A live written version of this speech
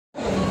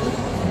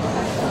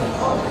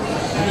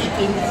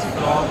greetings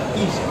from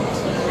Egypt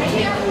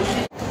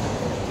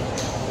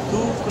to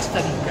Costa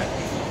Rica.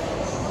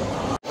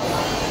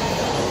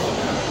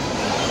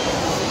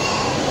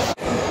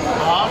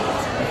 Art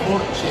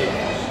for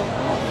change.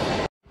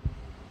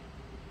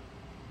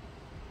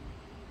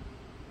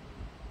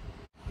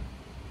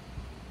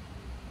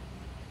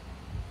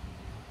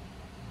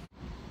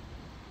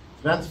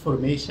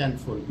 Transformation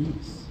for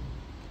peace.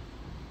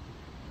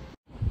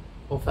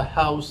 Of a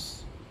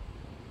house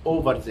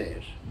over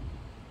there.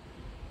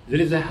 There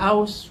is a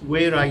house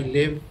where I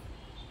live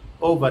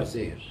over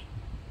there.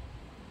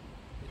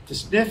 It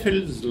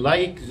sniffles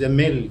like the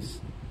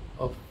mills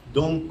of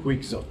Don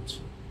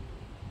Quixote.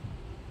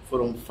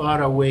 From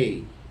far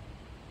away,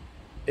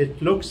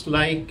 it looks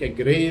like a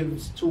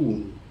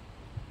gravestone.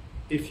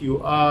 If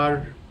you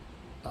are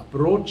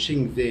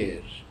approaching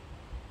there,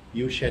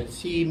 you shall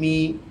see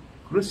me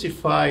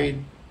crucified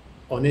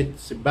on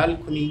its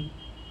balcony,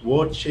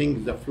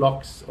 watching the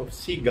flocks of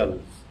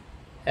seagulls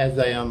as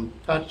I am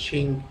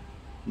touching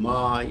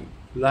my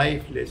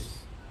lifeless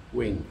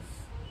wings.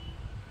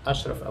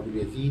 Ashraf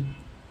Aboul-yazid,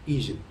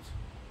 Egypt.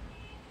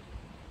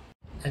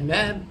 A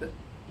map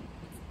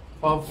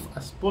of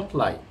a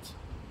spotlight.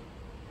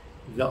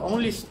 The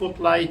only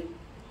spotlight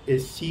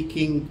is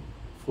seeking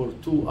for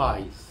two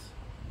eyes.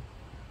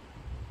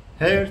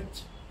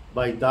 Hurt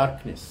by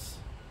darkness,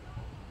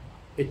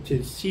 it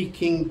is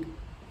seeking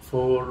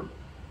for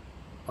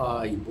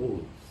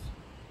eyeballs.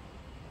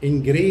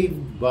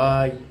 Engraved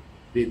by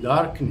the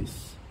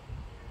darkness,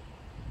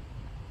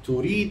 to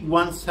read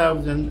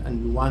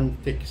 1001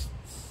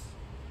 texts.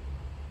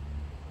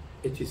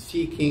 It is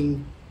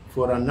seeking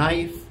for a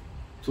knife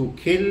to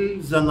kill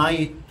the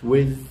night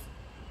with.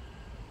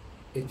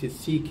 It is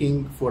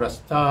seeking for a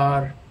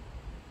star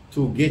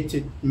to get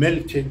it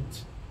melted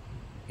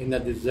in a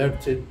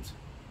deserted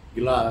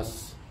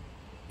glass.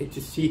 It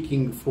is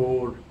seeking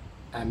for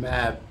a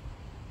map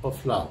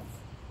of love.